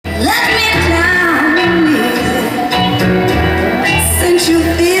Let me down easy. Since you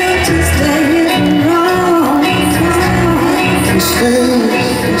feel to stay wrong.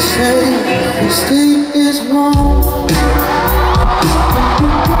 Mistake is wrong.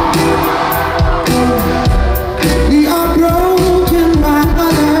 We are broken by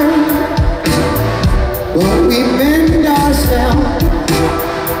others, but we mend ourselves.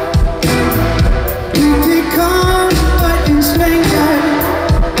 We take comfort in strangers,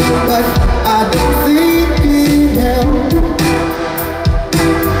 but I don't think it helps.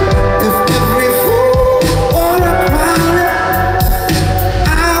 If every fool wore a crown,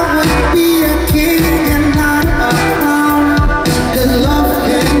 I would be a king and not a clown. 'Cause love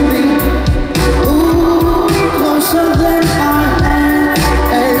can be closer than our hands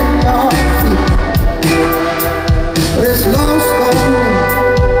and our feet. But it's lost on me.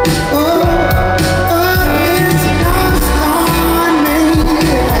 It's lost on me.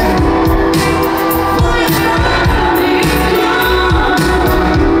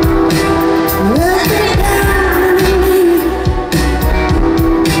 Let me down.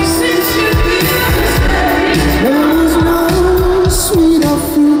 Since you feel to stay. There was no sweeter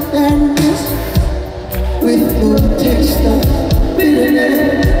fruit than this, with no taste of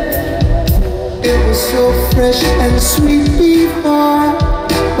bitterness. It was so fresh and sweet before,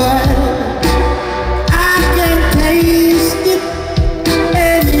 but I can't taste it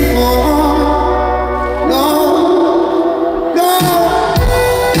anymore. No, no.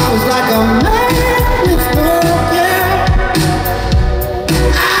 I was like a man with no care.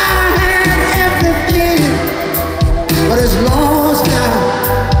 I had everything, but it's lost now.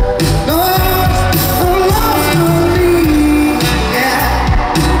 Lost on me. Yeah.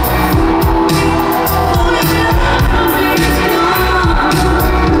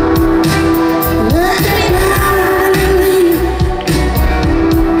 Let me down and leave.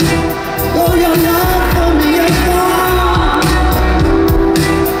 Though your love for me is gone.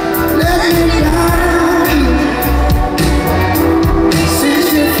 Let me down. Since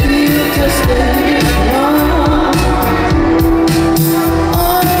you feel to stay alone.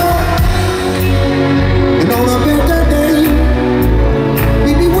 And on a better day,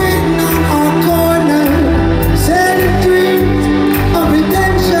 we be waiting on our corner, selling dreams of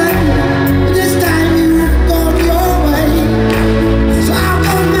redemption. But this time you've gone your way, so I'll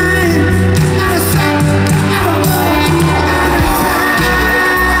go mine. Out of sight, out of mind, out of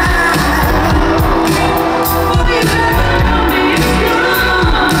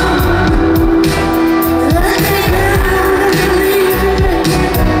Let me down and leave me.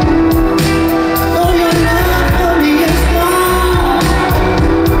 Though your love for me is gone.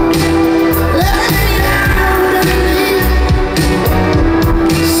 Let me down and leave.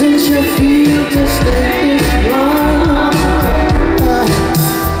 Since you feel to stay is wrong.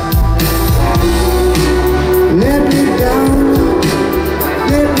 Let me down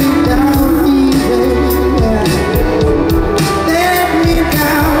easy. Let me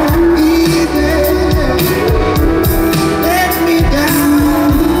down easy. Let me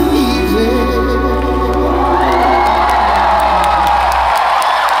down easy.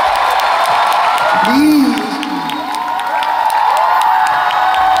 Please.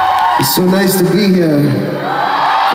 It's so nice to be here.